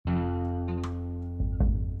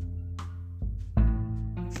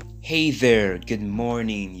Hey there, good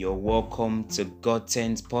morning. You're welcome to God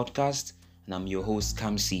Tens Podcast, and I'm your host,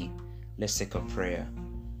 Kamsi. Let's take a prayer.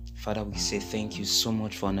 Father, we say thank you so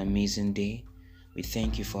much for an amazing day. We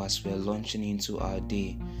thank you for as we're launching into our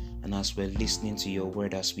day and as we're listening to your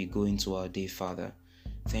word as we go into our day, Father.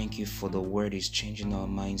 Thank you for the word is changing our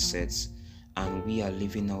mindsets and we are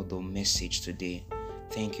living out the message today.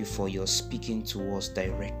 Thank you for your speaking to us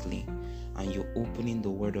directly and you're opening the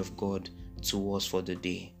word of God to us for the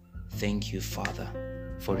day. Thank you, Father,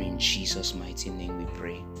 for in Jesus' mighty name we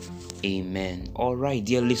pray. Amen. All right,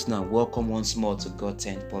 dear listener, welcome once more to God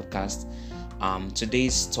 10 Podcast.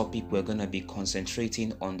 Today's topic, we're going to be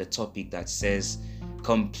concentrating on the topic that says,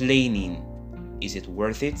 complaining, is it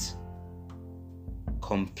worth it?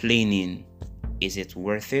 Complaining, is it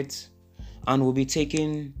worth it? And we'll be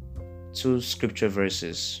taking two scripture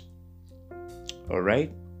verses. All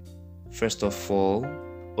right. First of all,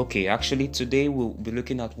 today we'll be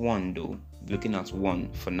looking at one though. Looking at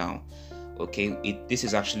one for now. Okay, this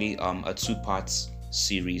is actually a two-part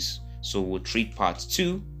series. So we'll treat part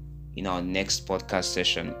 2 in our next podcast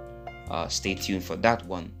session. Stay tuned for that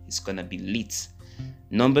one. It's gonna be lit.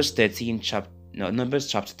 Numbers chapter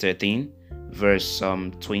 13, verse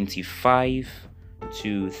 25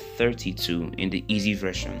 to 32 in the easy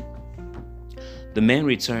version. The men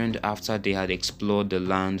returned after they had explored the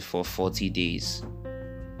land for 40 days.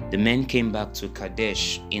 The men came back to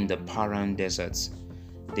Kadesh in the Paran desert.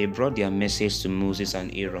 They brought their message to Moses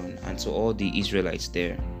and Aaron and to all the Israelites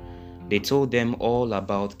there. They told them all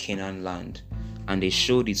about Canaan land, and they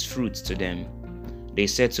showed its fruits to them. They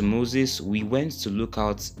said to Moses, "We went to look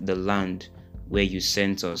out the land where you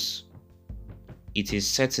sent us. It is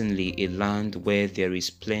certainly a land where there is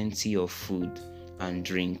plenty of food and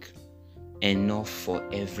drink, enough for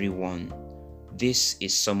everyone. This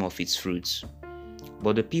is some of its fruits.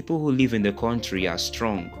 But the people who live in the country are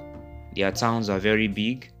strong. Their towns are very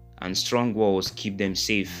big, and strong walls keep them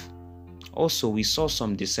safe. Also, we saw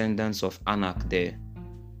some descendants of Anak there.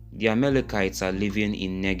 The Amalekites are living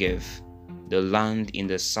in Negev, the land in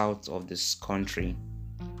the south of this country.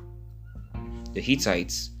 The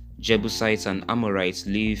Hittites, Jebusites, and Amorites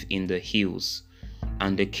live in the hills,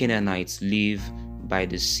 and the Canaanites live by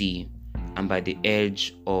the sea and by the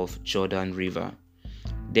edge of Jordan River."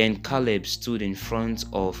 Then Caleb stood in front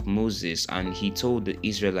of Moses and he told the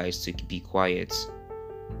Israelites to be quiet.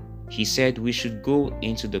 He said, "We should go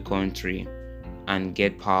into the country and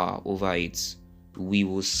get power over it. We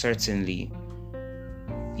will certainly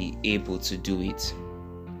be able to do it."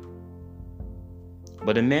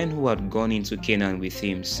 But the men who had gone into Canaan with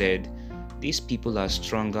him said, "These people are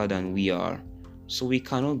stronger than we are, so we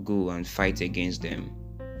cannot go and fight against them."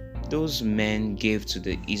 Those men gave to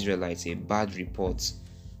the Israelites a bad report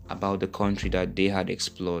about the country that they had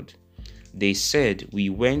explored. They said, "We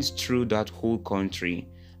went through that whole country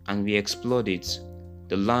and we explored it.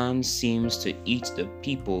 The land seems to eat the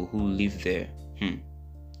people who live there.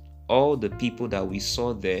 All the people that we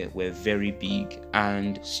saw there were very big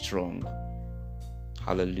and strong."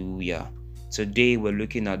 Hallelujah. Today we're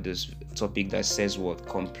looking at this topic that says what?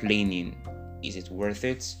 Complaining. Is it worth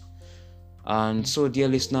it? And so, dear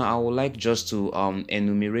listener, I would like just to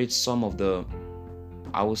enumerate some of the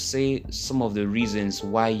reasons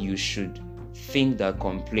why you should think that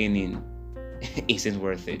complaining isn't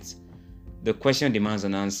worth it. The question demands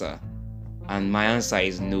an answer, and my answer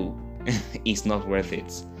is no, it's not worth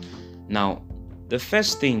it. Now, the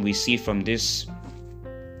first thing we see from this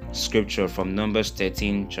scripture from Numbers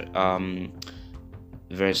 13,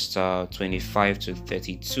 verse 25 to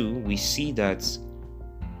 32, we see that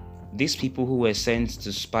these people who were sent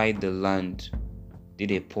to spy the land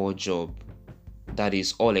did a poor job. That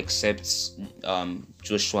is all except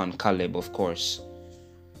Joshua and Caleb, of course.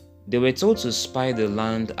 They were told to spy the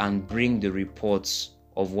land and bring the reports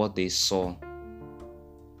of what they saw.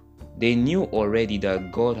 They knew already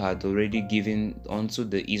that God had already given unto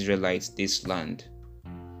the Israelites this land.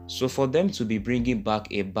 So for them to be bringing back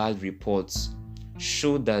a bad report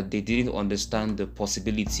showed that they didn't understand the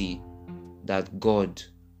possibility that God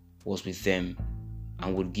was with them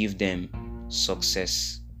and would give them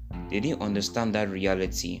success. They didn't understand that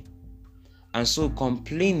reality. And so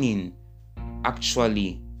complaining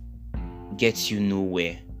actually gets you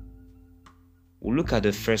nowhere. We'll look at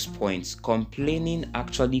the first point. Complaining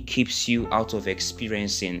actually keeps you out of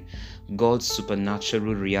experiencing God's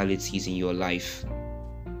supernatural realities in your life.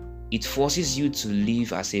 It forces you to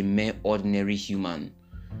live as a mere ordinary human.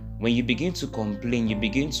 When you begin to complain, you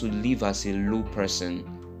begin to live as a low person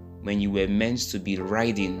when you were meant to be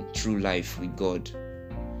riding through life with God.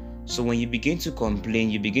 So when you begin to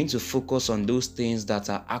complain, you begin to focus on those things that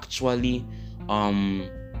are actually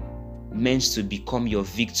meant to become your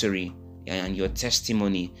victory and your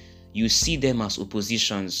testimony, you see them as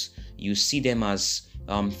oppositions. You see them as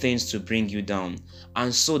things to bring you down.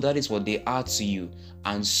 And so that is what they are to you.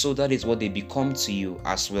 And so that is what they become to you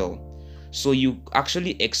as well. So you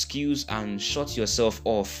actually excuse and shut yourself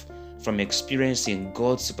off from experiencing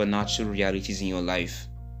God's supernatural realities in your life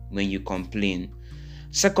when you complain.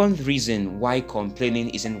 Second reason why complaining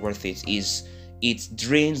isn't worth it is it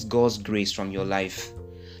drains God's grace from your life.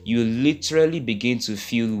 You literally begin to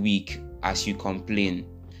feel weak as you complain.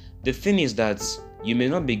 The thing is that you may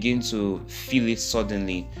not begin to feel it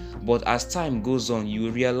suddenly, but as time goes on,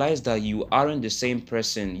 you realize that you aren't the same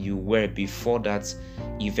person you were before that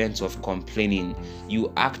event of complaining.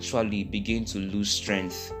 You actually begin to lose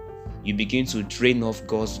strength. You begin to drain off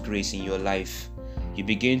God's grace in your life. You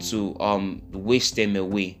begin to waste them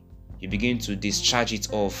away. You begin to discharge it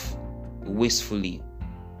off wastefully.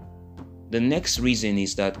 The next reason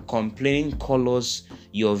is that complaining colors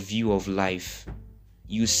your view of life.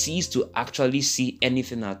 You cease to actually see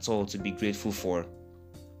anything at all to be grateful for.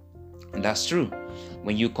 And that's true.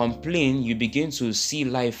 When you complain, you begin to see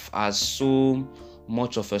life as so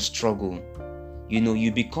much of a struggle.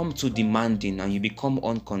 You become too demanding and you become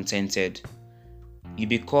uncontented. You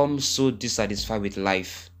become so dissatisfied with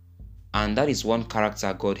life. And that is one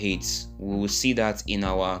character God hates. We will see that in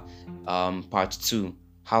our part 2,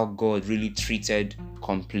 how God really treated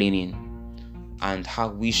complaining and how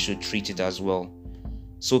we should treat it as well.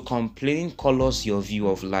 So complaining colors your view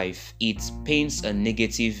of life. It paints a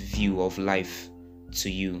negative view of life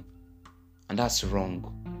to you. And that's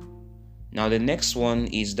wrong. Now the next one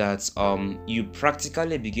is that you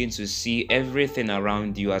practically begin to see everything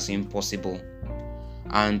around you as impossible.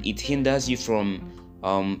 And it hinders you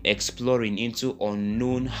from exploring into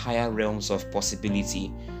unknown higher realms of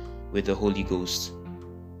possibility with the Holy Ghost.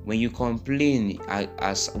 When you complain,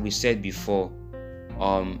 as we said before,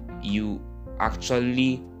 you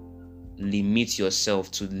actually limit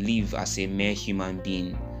yourself to live as a mere human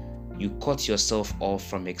being. You cut yourself off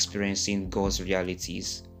from experiencing God's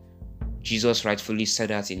realities. Jesus rightfully said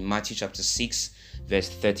that in Matthew chapter 6, verse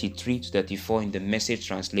 33 to 34 in the Message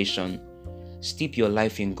translation. Steep your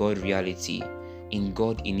life in God reality, in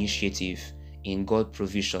God initiative, in God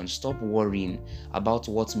provision. Stop worrying about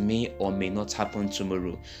what may or may not happen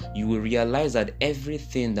tomorrow. You will realize that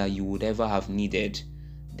everything that you would ever have needed,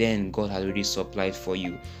 then God has already supplied for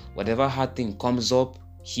you. Whatever hard thing comes up,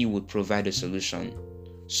 He would provide a solution.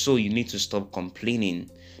 So you need to stop complaining,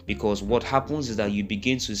 because what happens is that you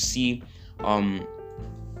begin to see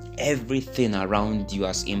everything around you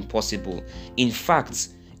as impossible. In fact,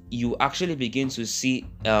 you actually begin to see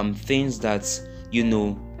things that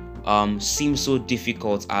seem so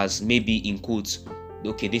difficult as maybe in quotes,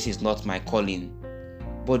 okay, this is not my calling.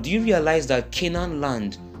 But do you realize that Canaan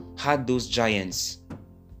land had those giants?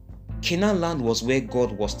 Canaan land was where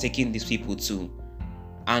God was taking these people to.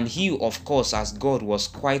 And He, of course, as God, was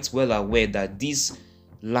quite well aware that this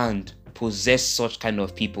land possessed such kind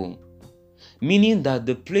of people. Meaning that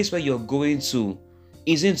the place where you're going to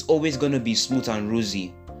isn't always going to be smooth and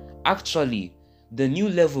rosy. Actually, the new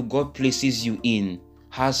level God places you in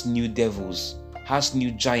has new devils, has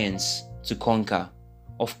new giants to conquer.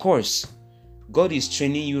 Of course, God is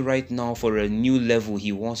training you right now for a new level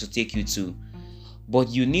He wants to take you to. But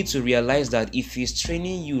you need to realize that if He's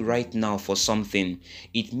training you right now for something,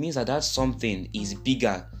 it means that that something is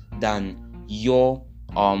bigger than your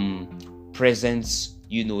present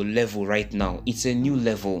level right now. It's a new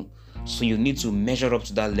level. So you need to measure up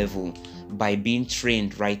to that level by being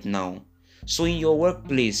trained right now. So in your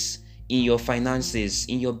workplace, in your finances,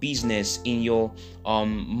 in your business, in your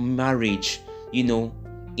marriage, in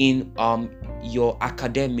your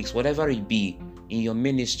academics, whatever it be, in your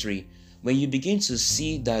ministry, when you begin to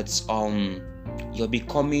see that you're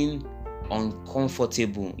becoming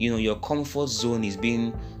uncomfortable, your comfort zone is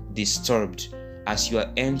being disturbed as you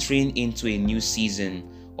are entering into a new season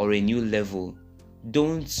or a new level,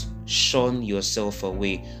 don't shun yourself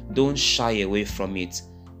away. Don't shy away from it.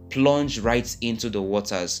 Plunge right into the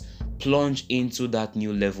waters. Plunge into that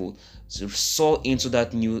new level. Soar into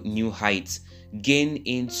that new height. Gain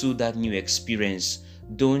into that new experience.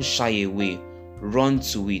 Don't shy away. Run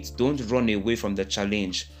to it. Don't run away from the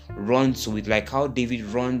challenge. Run to it, like how David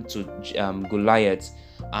ran to Goliath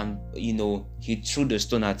and he threw the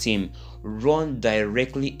stone at him. Run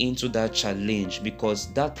directly into that challenge,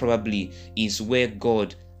 because that probably is where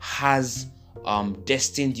God has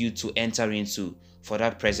destined you to enter into for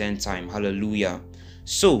that present time. Hallelujah.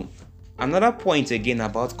 So another point again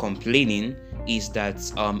about complaining is that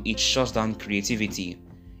it shuts down creativity.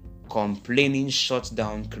 complaining shuts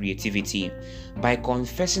down creativity. By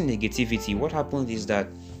confessing negativity, what happens is that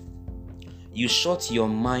you shut your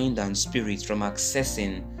mind and spirit from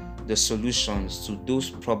accessing the solutions to those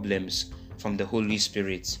problems from the Holy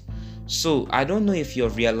Spirit. So I don't know if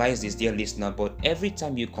you've realized this, dear listener, but every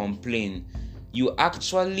time you complain, you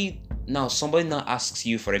actually, now somebody now asks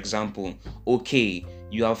you, for example, okay,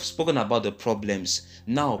 you have spoken about the problems,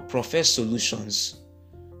 now profess solutions.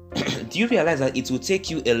 Do you realize that it will take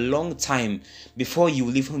you a long time before you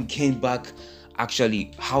will even gain back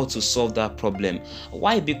actually how to solve that problem?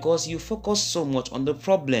 Why? Because you focus so much on the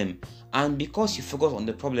problem, and because you focus on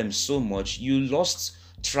the problem so much, you lost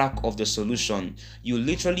track of the solution. You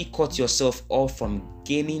literally cut yourself off from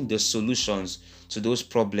gaining the solutions to those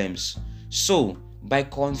problems. So by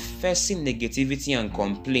confessing negativity and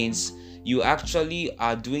complaints, you actually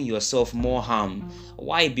are doing yourself more harm.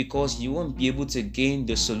 Why? Because you won't be able to gain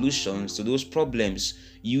the solutions to those problems.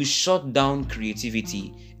 You shut down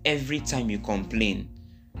creativity every time you complain.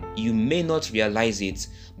 You may not realize it,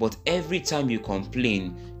 but every time you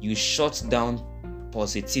complain, you shut down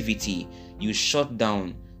positivity. You shut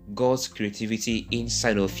down God's creativity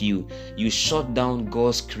inside of you. You shut down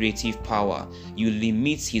God's creative power. You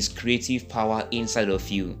limit His creative power inside of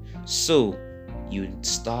you. So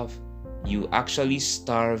you actually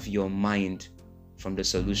starve your mind from the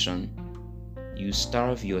solution. You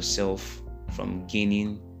starve yourself from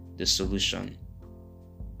gaining the solution.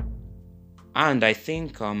 And I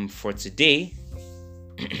think for today,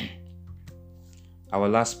 our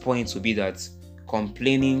last point will be that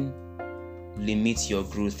complaining limits your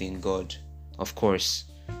growth in God. Of course,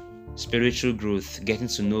 spiritual growth, getting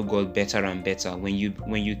to know God better and better. When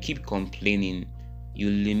you keep complaining,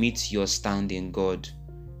 you limit your stand in God.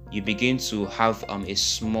 You begin to have a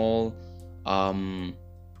small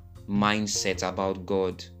mindset about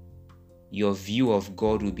God. Your view of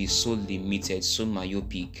God will be so limited, so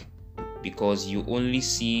myopic, because you only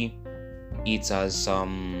see it as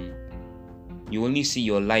you only see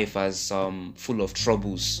your life as full of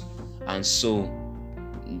troubles, and so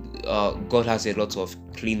God has a lot of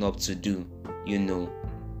cleanup to do,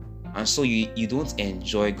 and so you don't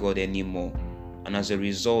enjoy God anymore. And as a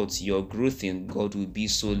result, your growth in God will be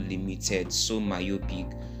so limited, so myopic,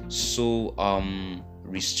 so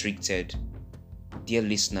restricted. Dear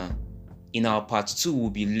listener, in our part 2,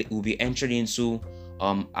 we'll be entering into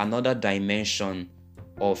another dimension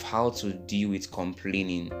of how to deal with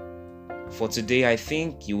complaining. For today, I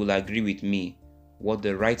think you will agree with me what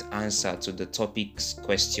the right answer to the topic's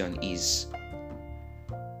question is.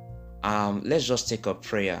 Let's just take a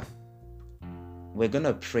prayer. We're going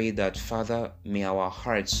to pray that, Father, may our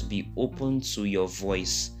hearts be open to your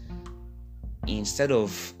voice. Instead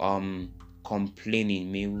of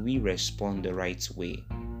complaining, may we respond the right way.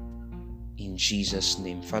 In Jesus'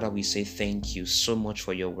 name. Father, we say thank you so much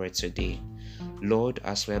for your word today. Lord,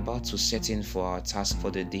 as we're about to set in for our task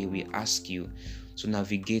for the day, we ask you to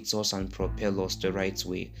navigate us and propel us the right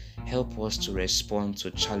way. Help us to respond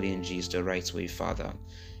to challenges the right way, Father.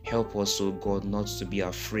 Help us, O God, not to be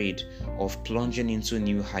afraid of plunging into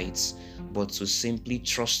new heights, but to simply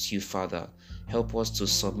trust you, Father. Help us to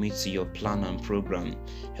submit to your plan and program.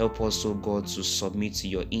 Help us, O God, to submit to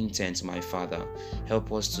your intent, my Father.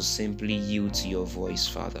 Help us to simply yield to your voice,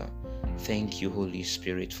 Father. Thank you, Holy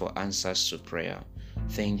Spirit, for answers to prayer.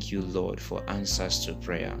 Thank you, Lord, for answers to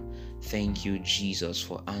prayer. Thank you, Jesus,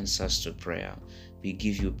 for answers to prayer. We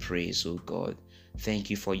give you praise, O God. Thank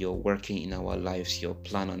you for your working in our lives, your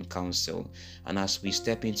plan and counsel. And as we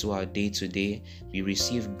step into our day today, we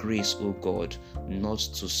receive grace, O God, not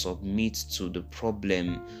to submit to the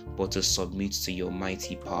problem, but to submit to your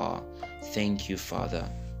mighty power. Thank you, Father,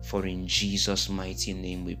 for in Jesus' mighty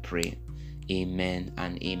name we pray. Amen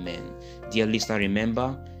and amen. Dear listener,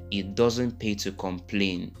 remember, it doesn't pay to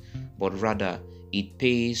complain, but rather it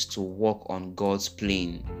pays to walk on God's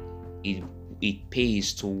plane. It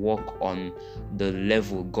pays to walk on the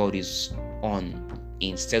level God is on.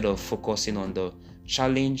 Instead of focusing on the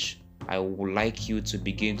challenge, I would like you to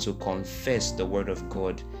begin to confess the word of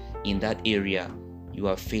God in that area you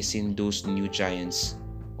are facing those new giants.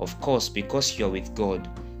 Of course, because you're with God,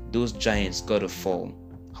 those giants gotta fall.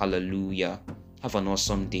 Hallelujah. Have an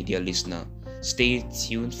awesome day, dear listener. Stay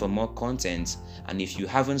tuned for more content. And if you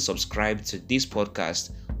haven't subscribed to this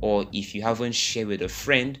podcast, or if you haven't shared with a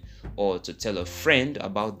friend or to tell a friend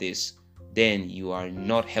about this, then you are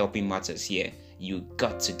not helping matters here. You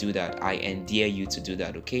got to do that. I endear you to do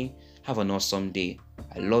that, okay? Have an awesome day.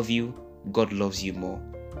 I love you. God loves you more.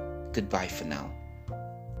 Goodbye for now.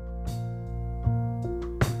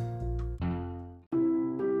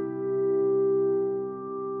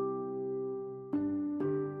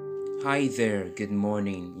 Hi there, good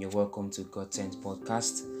morning. You're welcome to God Tent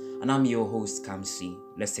Podcast, and I'm your host, Kamsi.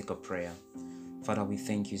 Let's take a prayer. Father, we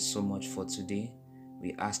thank you so much for today.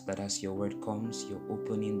 We ask that as your word comes, you're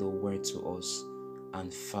opening the word to us,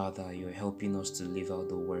 and Father, you're helping us to live out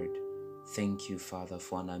the word. Thank you, Father,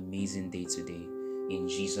 for an amazing day today. In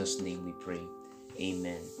Jesus' name we pray.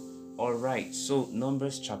 Amen. All right, so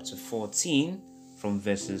Numbers chapter 14 from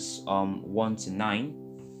verses 1 to 9.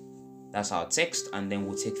 That's our text, and then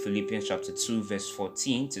we'll take Philippians chapter 2 verse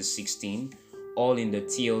 14 to 16, all in the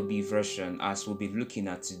TLB version, as we'll be looking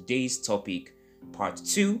at today's topic, part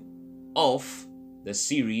 2 of the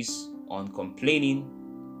series on complaining.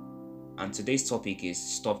 And today's topic is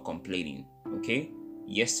stop complaining. Okay,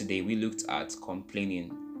 yesterday we looked at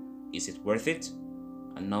complaining, is it worth it?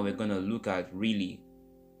 And now we're gonna look at really,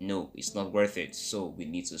 no, it's not worth it, so we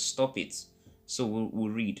need to stop it. So we'll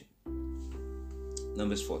read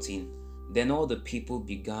Numbers 14. Then all the people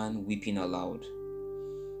began weeping aloud,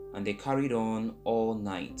 and they carried on all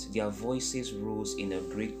night. Their voices rose in a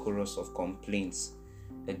great chorus of complaints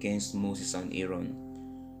against Moses and Aaron.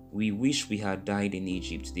 We wish we had died in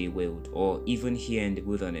Egypt, they wailed, or even here in the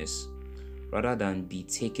wilderness, rather than be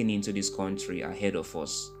taken into this country ahead of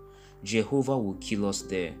us. Jehovah will kill us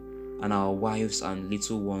there, and our wives and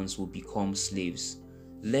little ones will become slaves.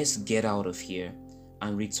 Let's get out of here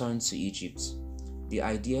and return to Egypt. The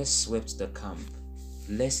idea swept the camp.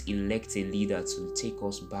 Let's elect a leader to take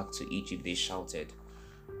us back to Egypt, they shouted.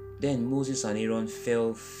 Then Moses and Aaron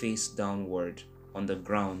fell face downward on the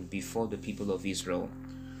ground before the people of Israel.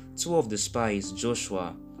 Two of the spies,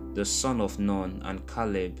 Joshua, the son of Nun, and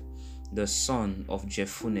Caleb, the son of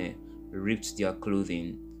Jephunneh, ripped their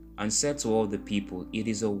clothing and said to all the people, "It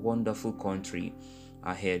is a wonderful country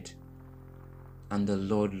ahead, and the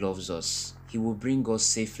Lord loves us. He will bring us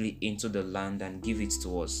safely into the land and give it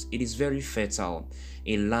to us. It is very fertile,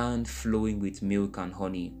 a land flowing with milk and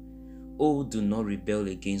honey. Oh, do not rebel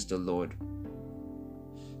against the Lord,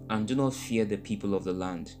 and do not fear the people of the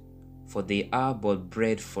land, for they are but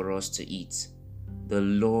bread for us to eat. The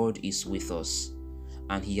Lord is with us,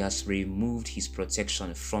 and he has removed his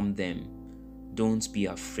protection from them. Don't be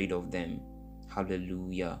afraid of them."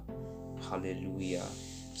 Hallelujah. Hallelujah.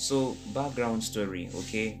 So, background story,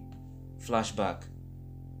 okay? Flashback.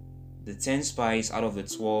 The 10 spies out of the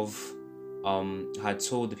 12 had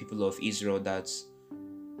told the people of Israel that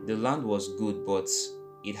the land was good, but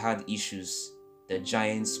it had issues. The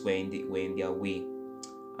giants were in their way,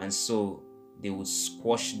 and so they would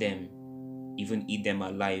squash them, even eat them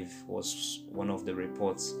alive, was one of the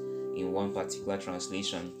reports in one particular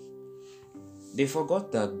translation. They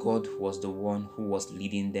forgot that God was the one who was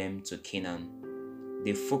leading them to Canaan.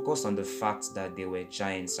 They focused on the fact that there were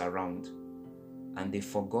giants around, and they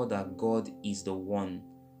forgot that God is the one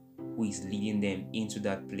who is leading them into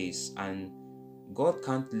that place. And God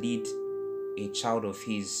can't lead a child of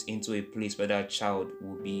his into a place where that child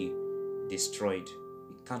will be destroyed.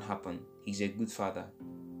 It can't happen. He's a good father.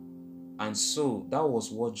 And so that was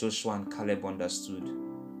what Joshua and Caleb understood.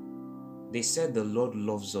 They said the Lord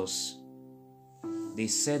loves us. They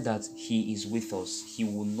said that he is with us. He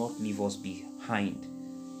will not leave us behind.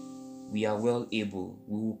 We are well able.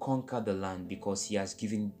 We will conquer the land because he has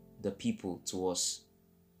given the people to us.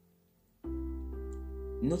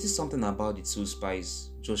 Notice something about the two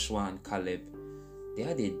spies, Joshua and Caleb. They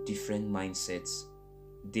had a different mindset.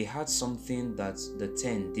 They had something that the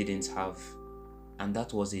 10 didn't have, and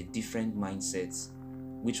that was a different mindset,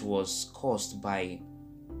 which was caused by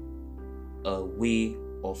a way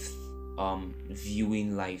of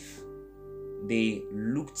viewing life. They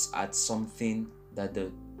looked at something that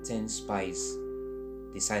the 10 spies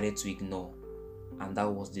decided to ignore, and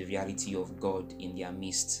that was the reality of God in their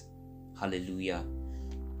midst. Hallelujah.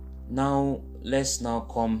 Now let's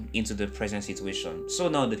come into the present situation. So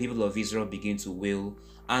now the people of Israel begin to wail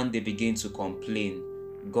and they begin to complain.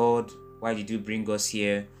 God, why did you bring us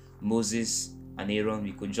here? Moses and Aaron,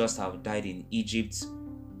 we could just have died in Egypt.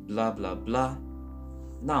 Blah blah blah.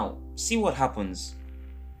 Now see what happens.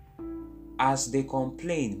 As they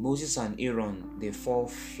complain, Moses and Aaron, they fall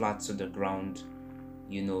flat to the ground.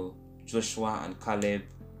 Joshua and Caleb,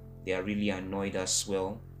 they are really annoyed as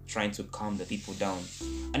well, trying to calm the people down.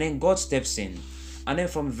 And then God steps in. And then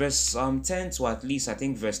from verse 10 to at least, I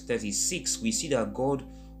think, verse 36, we see that God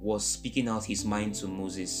was speaking out his mind to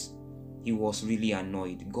Moses. He was really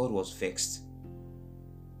annoyed. God was vexed.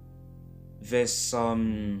 Verse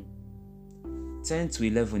 10 to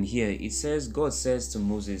 11 here, it says, God says to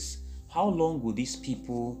Moses, "How long will these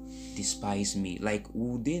people despise me? Like,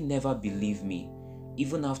 will they never believe me?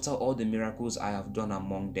 Even after all the miracles I have done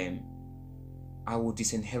among them, I will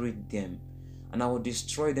disinherit them, and I will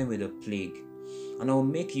destroy them with a plague. And I will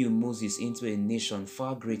make you, Moses, into a nation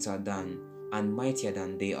far greater than and mightier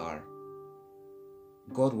than they are.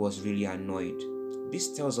 God was really annoyed.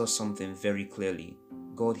 This tells us something very clearly.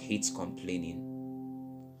 God hates complaining.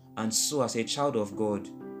 And so as a child of God,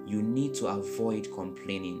 you need to avoid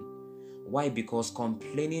complaining. Why? Because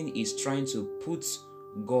complaining is trying to put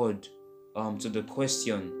God to the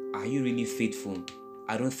question, are you really faithful?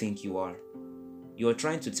 I don't think you are. You're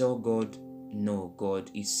trying to tell God, no,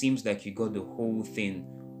 God, it seems like you got the whole thing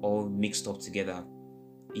all mixed up together.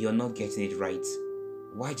 You're not getting it right.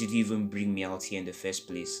 Why did you even bring me out here in the first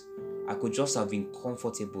place? I could just have been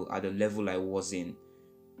comfortable at the level I was in.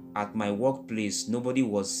 At my workplace, nobody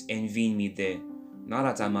was envying me there. Now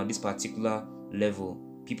that I'm at this particular level,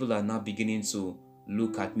 people are now beginning to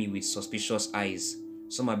look at me with suspicious eyes.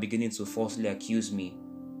 Some are beginning to falsely accuse me.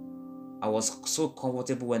 I was so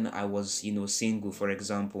comfortable when I was, single, for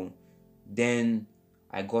example. Then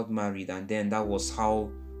I got married, and then that was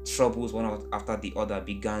how troubles one after the other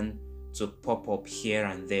began to pop up here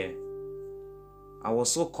and there. I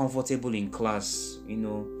was so comfortable in class,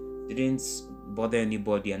 didn't bother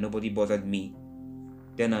anybody and nobody bothered me.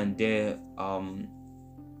 Then and there,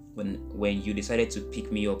 when you decided to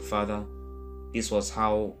pick me up further, this was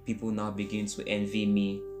how people now begin to envy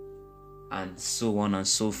me, and so on and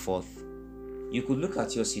so forth. You could look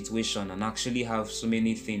at your situation and actually have so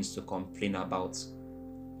many things to complain about.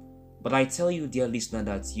 But I tell you, dear listener,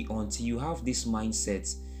 that until you have this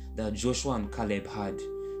mindset that Joshua and Caleb had,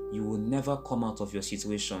 you will never come out of your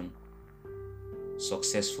situation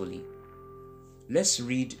successfully. Let's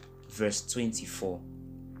read verse 24.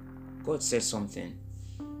 God said something.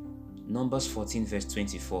 Numbers 14 verse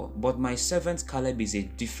 24. But my servant Caleb is a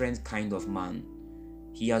different kind of man.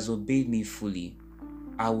 He has obeyed me fully.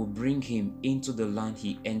 I will bring him into the land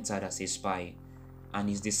he entered as a spy, and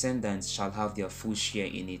his descendants shall have their full share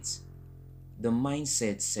in it. The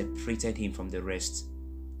mindset separated him from the rest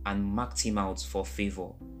and marked him out for favor,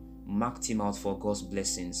 marked him out for God's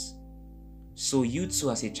blessings. So you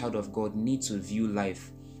too, as a child of God, need to view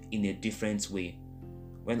life in a different way.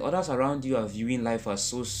 When others around you are viewing life as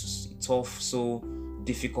so tough, so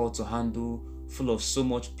difficult to handle, full of so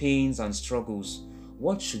much pains and struggles,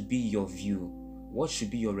 what should be your view? What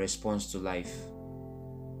should be your response to life?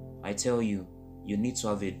 I tell you, you need to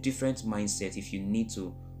have a different mindset if you need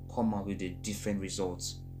to come out with a different result.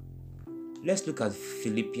 Let's look at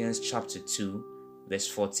Philippians chapter 2, verse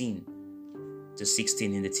 14 to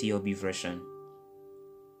 16 in the TLB version.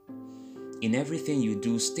 In everything you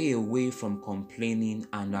do, stay away from complaining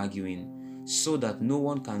and arguing, so that no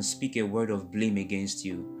one can speak a word of blame against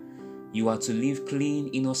you. You are to live clean,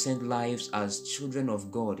 innocent lives as children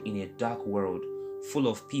of God in a dark world, full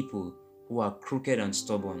of people who are crooked and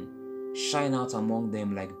stubborn. Shine out among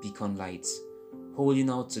them like beacon lights, holding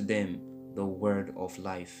out to them the word of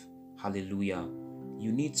life. Hallelujah.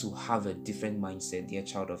 You need to have a different mindset, dear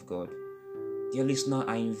child of God. Dear listener,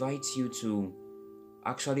 I invite you to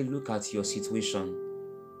actually look at your situation,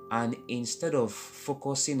 and instead of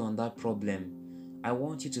focusing on that problem, I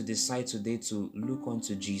want you to decide today to look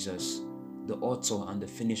unto Jesus, the author and the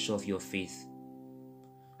finisher of your faith.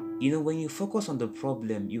 When you focus on the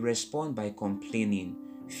problem, you respond by complaining,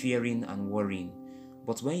 fearing, and worrying.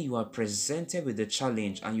 But when you are presented with the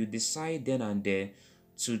challenge and you decide then and there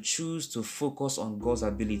to choose to focus on God's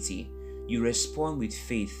ability, you respond with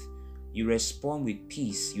faith, you respond with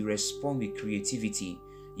peace, you respond with creativity,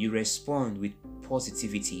 you respond with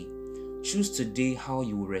positivity. Choose today how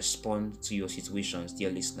you will respond to your situations,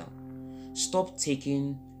 dear listener. Stop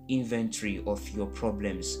taking inventory of your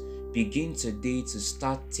problems. Begin today to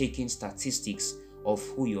start taking statistics of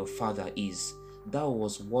who your father is. That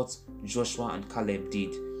was what Joshua and Caleb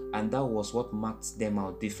did, and that was what marked them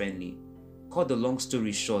out differently. Cut the long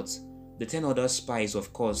story short, the 10 other spies,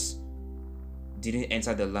 of course, didn't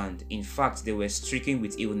enter the land. In fact, they were stricken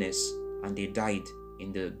with illness and they died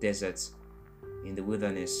in the desert, in the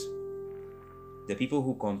wilderness. The people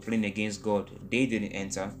who complained against God, they didn't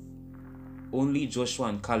enter. Only Joshua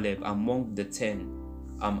and Caleb among the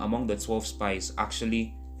 12 spies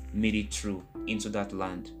actually made it through into that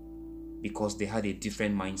land because they had a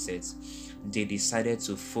different mindset. They decided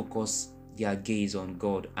to focus their gaze on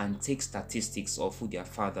God and take statistics of who their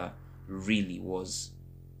father really was.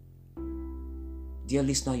 Dear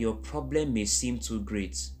listener, your problem may seem too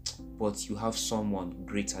great, but you have someone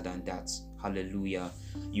greater than that. Hallelujah.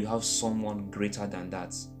 You have someone greater than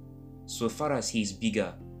that. So far as he is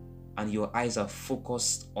bigger and your eyes are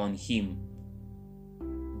focused on him,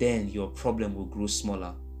 then your problem will grow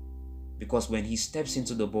smaller. Because when he steps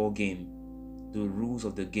into the ball game, the rules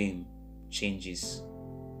of the game changes.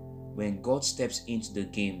 When God steps into the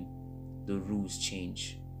game, the rules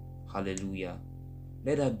change. Hallelujah.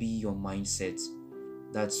 Let that be your mindset,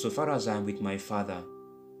 that so far as I'm with my Father,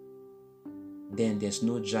 then there's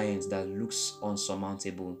no giant that looks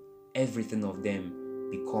unsurmountable. Everything of them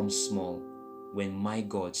becomes small when my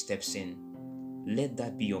God steps in. Let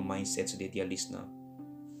that be your mindset today, dear listener.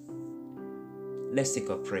 Let's take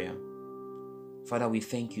a prayer. Father, we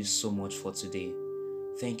thank you so much for today.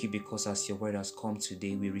 Thank you because as your word has come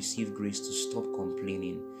today, we receive grace to stop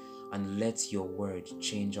complaining and let your word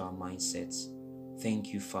change our mindsets.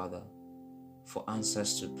 Thank you, Father, for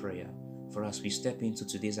answers to prayer. For as we step into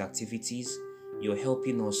today's activities, you're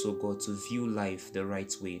helping us, oh God, to view life the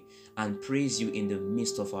right way and praise you in the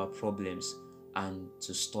midst of our problems and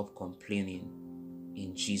to stop complaining.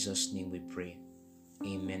 In Jesus' name we pray.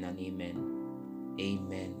 Amen and amen.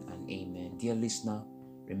 Amen and amen. Dear listener,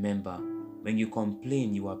 remember, when you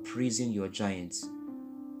complain, you are praising your giants.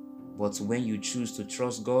 But when you choose to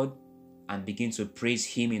trust God and begin to praise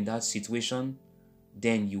Him in that situation,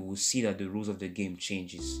 then you will see that the rules of the game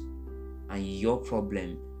changes and your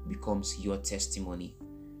problem becomes your testimony.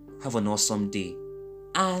 Have an awesome day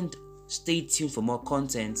and stay tuned for more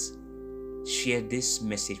content. Share this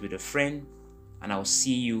message with a friend and I'll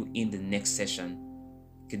see you in the next session.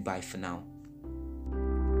 Goodbye for now.